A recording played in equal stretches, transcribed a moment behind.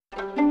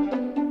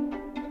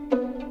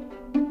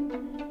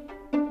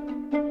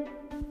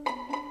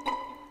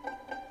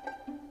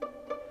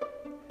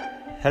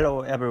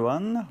Hello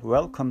everyone,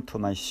 welcome to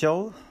my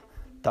show,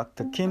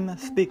 Dr. Kim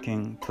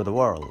speaking to the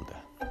world.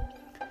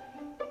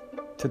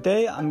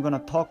 Today I'm going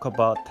to talk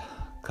about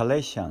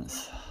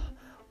Galatians,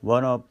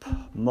 one of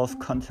most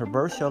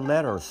controversial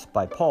letters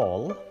by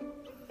Paul.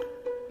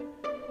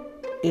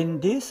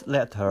 In this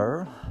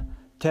letter,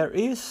 there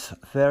is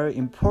a very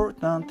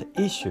important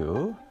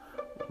issue,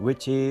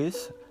 which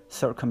is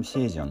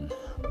circumcision.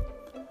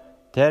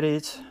 That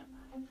is,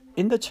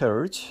 in the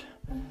church,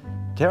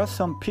 there are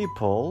some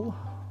people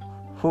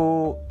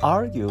who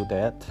argue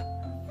that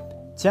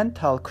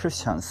Gentile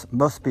Christians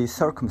must be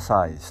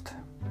circumcised.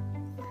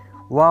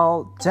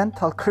 While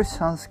Gentile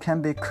Christians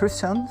can be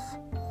Christians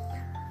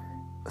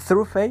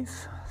through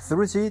faith,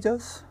 through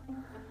Jesus,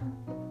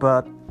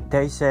 but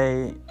they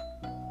say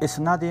it's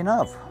not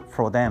enough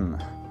for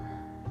them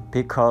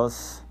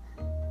because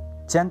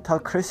Gentile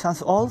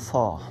Christians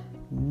also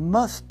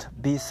must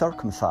be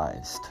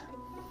circumcised.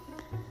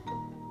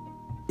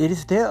 It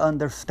is their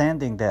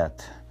understanding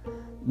that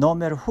no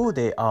matter who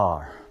they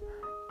are,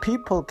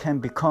 people can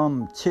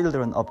become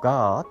children of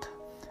God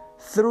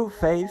through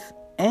faith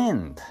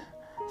and,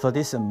 so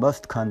this is a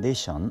must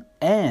condition,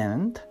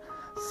 and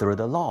through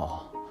the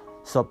law.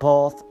 So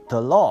both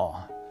the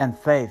law and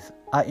faith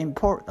are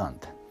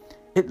important.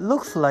 It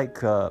looks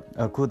like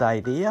a good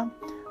idea,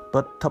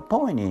 but the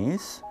point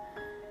is,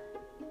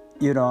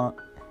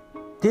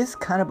 this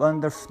kind of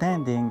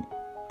understanding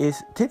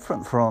is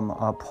different from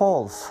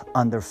Paul's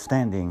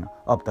understanding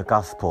of the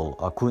gospel,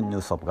 or good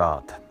news of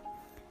God.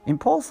 In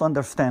Paul's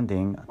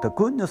understanding, the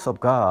good news of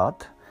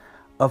God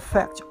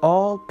affects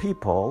all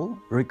people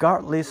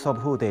regardless of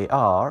who they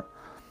are.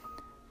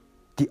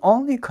 The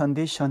only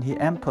condition he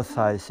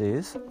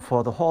emphasizes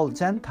for the whole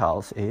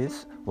Gentiles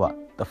is what?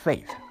 The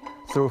faith,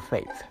 through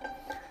faith.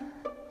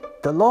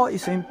 The law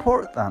is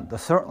important,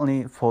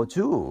 certainly for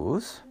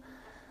Jews,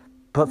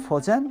 but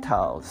for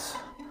Gentiles,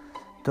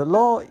 the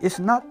law is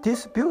not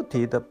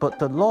disputed, but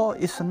the law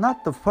is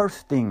not the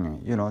first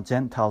thing,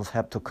 Gentiles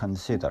have to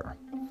consider.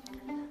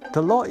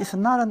 The law is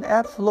not an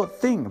absolute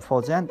thing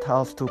for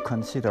Gentiles to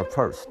consider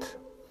first.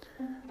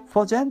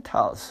 For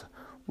Gentiles,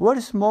 what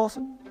is most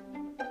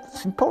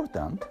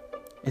important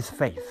is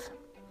faith.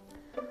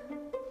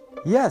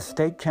 Yes,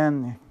 they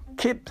can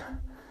keep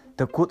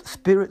the good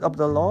spirit of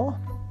the law.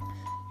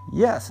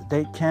 Yes,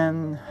 they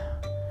can,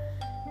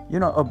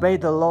 obey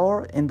the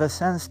law in the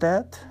sense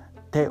that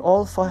they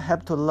also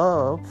have to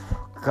love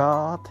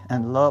God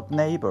and love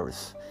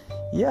neighbors.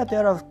 Yeah,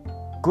 there are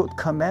good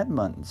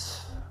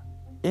commandments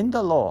in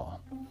the law,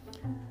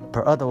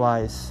 but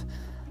otherwise,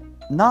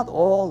 not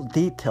all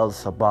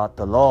details about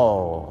the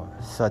law,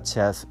 such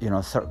as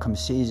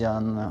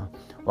circumcision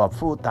or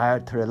food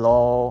dietary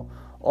law,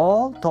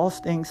 all those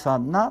things are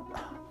not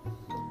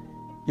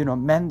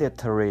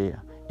mandatory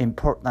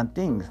important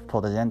things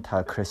for the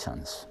Gentile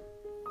Christians.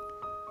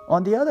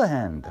 On the other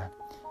hand,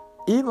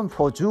 even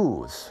for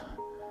Jews,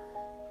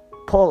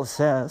 Paul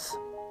says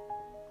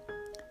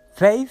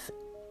faith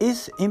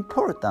is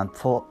important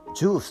for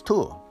Jews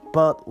too.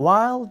 But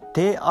while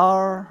they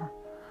are,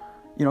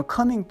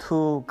 coming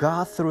to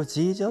God through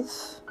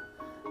Jesus,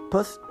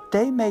 but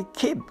they may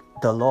keep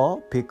the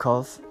law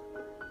because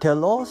their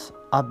laws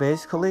are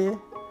basically,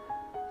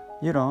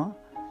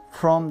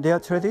 from their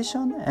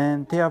tradition,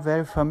 and they are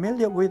very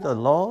familiar with the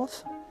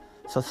laws.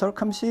 So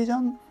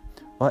circumcision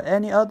or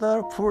any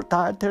other food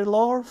dietary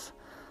laws,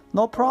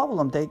 no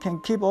problem. They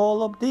can keep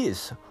all of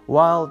these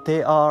while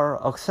they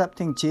are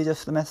accepting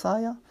Jesus the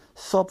Messiah.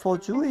 So for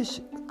Jewish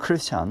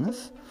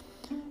Christians,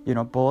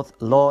 both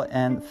law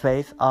and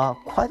faith are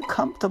quite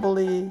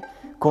comfortably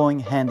going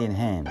hand in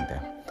hand.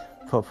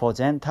 For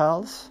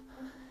Gentiles,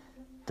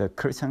 the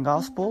Christian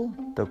gospel,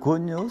 the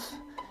good news,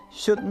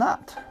 should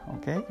not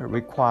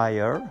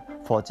require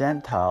for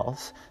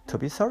Gentiles to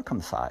be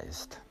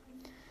circumcised.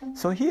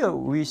 So here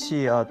we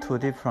see two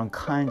different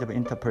kinds of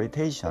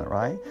interpretation,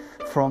 right?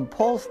 From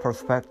Paul's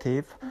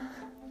perspective,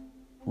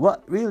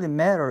 what really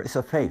matters is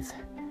the faith.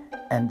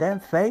 And then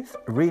faith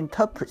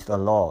reinterprets the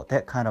law,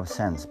 that kind of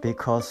sense,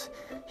 because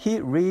he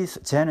reads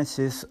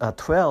Genesis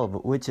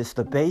 12, which is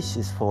the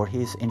basis for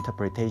his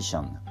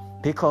interpretation.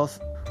 Because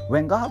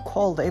when God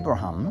called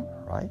Abraham,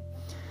 right,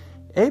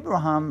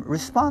 Abraham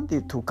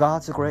responded to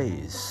God's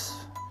grace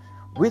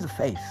with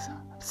faith,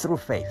 through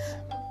faith.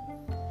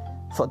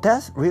 So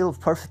that's real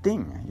first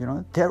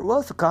thing, There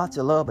was God's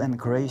love and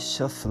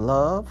gracious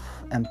love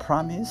and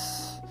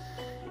promise,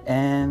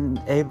 and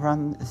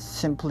Abraham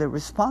simply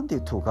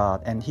responded to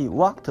God, and he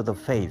walked to the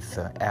faith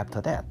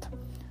after that.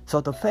 So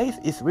the faith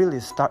is really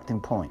the starting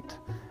point.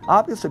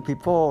 Obviously,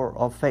 before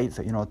of faith,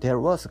 there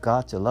was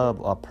God's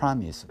love or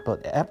promise,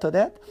 but after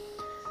that,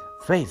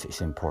 faith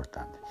is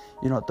important.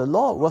 The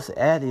law was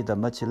added a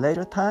much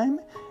later time,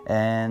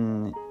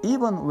 and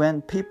even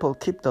when people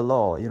keep the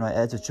law,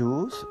 as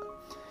Jews,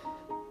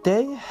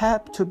 they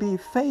have to be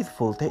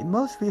faithful. They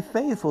must be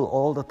faithful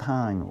all the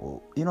time.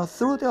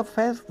 Through their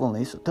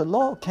faithfulness, the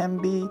law can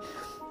be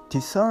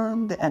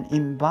discerned and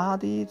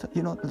embodied.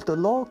 The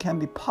law can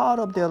be part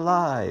of their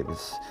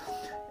lives.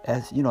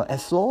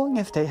 as long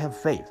as they have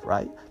faith,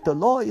 right? The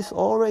law is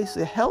always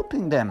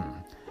helping them,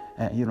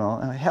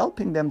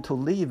 helping them to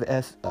live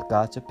as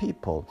God's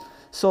people.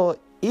 So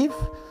if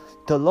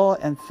the law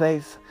and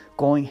faith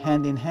going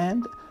hand in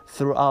hand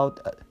throughout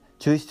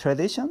Jewish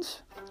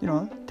traditions,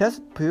 that's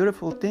a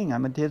beautiful thing. I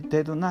mean,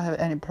 they do not have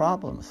any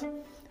problems.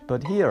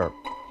 But here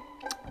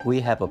we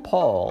have a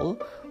Paul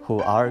who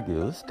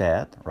argues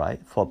that, right,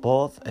 for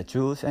both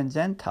Jews and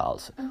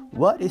Gentiles,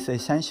 what is the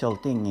essential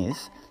thing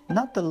is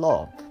not the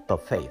law,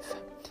 but faith.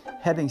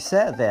 Having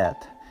said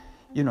that,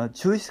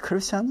 Jewish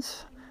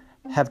Christians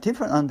have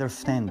different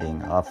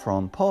understanding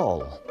from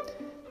Paul.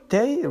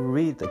 They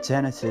read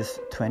Genesis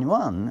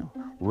 21,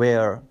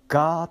 where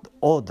God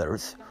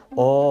orders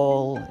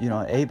all,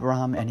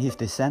 Abraham and his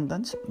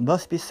descendants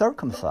must be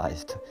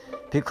circumcised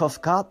because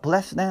God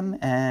blessed them,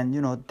 and,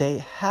 they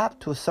have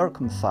to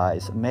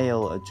circumcise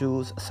male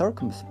Jews,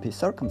 be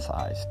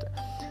circumcised.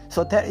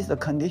 So that is the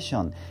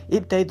condition.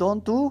 If they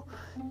don't do,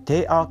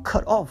 they are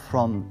cut off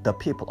from the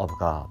people of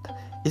God.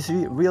 It's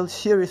a real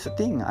serious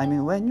thing. I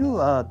mean, when you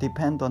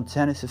depend on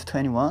Genesis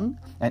 21,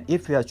 and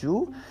if you are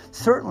Jew,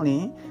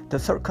 certainly the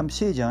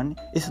circumcision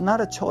is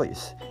not a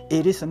choice.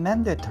 It is a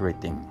mandatory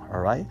thing, all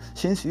right?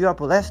 Since you are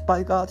blessed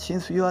by God,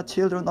 since you are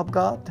children of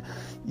God,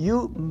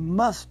 you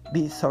must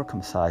be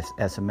circumcised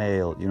as a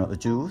male,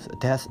 Jews.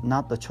 That's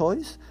not the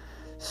choice.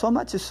 So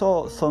much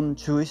so, some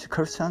Jewish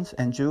Christians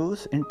and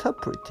Jews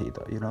interpreted,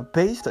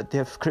 based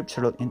their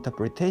scriptural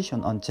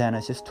interpretation on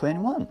Genesis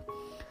 21.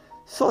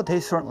 So they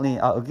certainly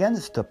are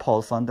against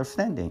Paul's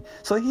understanding.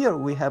 So here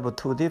we have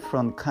two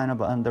different kind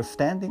of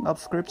understanding of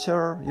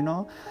Scripture,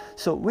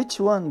 So which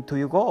one do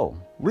you go?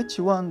 Which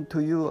one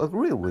do you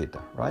agree with,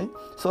 right?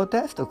 So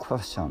that's the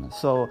question.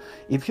 So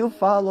if you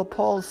follow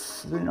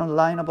Paul's,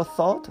 line of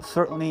thought,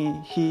 certainly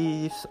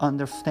his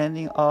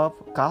understanding of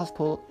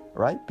gospel,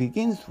 right,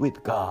 begins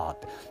with God,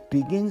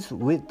 begins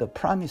with the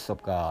promise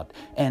of God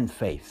and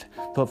faith.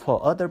 But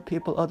for other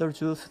people, other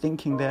Jews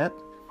thinking that,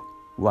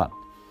 what?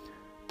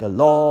 The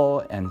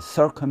law and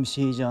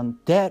circumcision,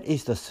 that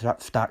is the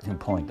starting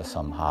point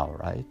somehow,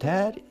 right?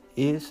 That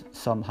is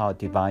somehow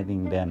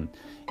dividing them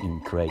in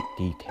great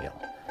detail,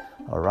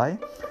 all right?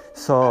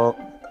 So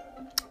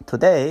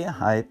today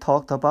I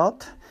talked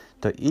about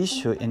the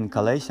issue in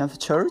Galatians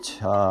church,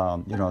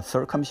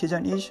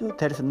 circumcision issue.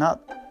 That is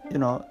not,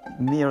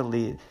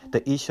 merely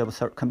the issue of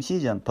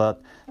circumcision,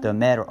 but the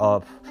matter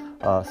of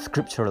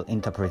scriptural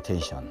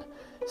interpretation.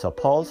 So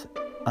Paul's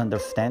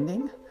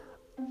understanding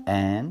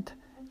and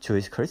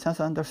Jewish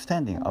Christians'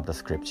 understanding of the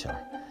scripture.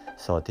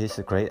 So this is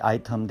a great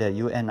item that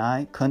you and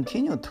I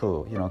continue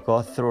to,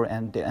 go through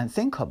and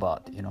think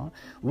about,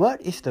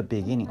 what is the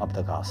beginning of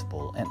the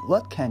gospel and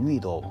what can we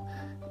do?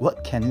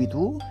 What can we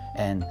do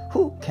and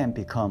who can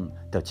become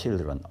the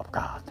children of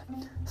God?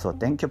 So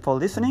thank you for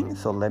listening.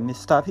 So let me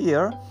stop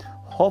here.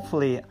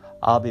 Hopefully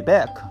I'll be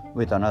back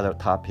with another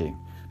topic.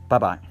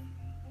 Bye-bye.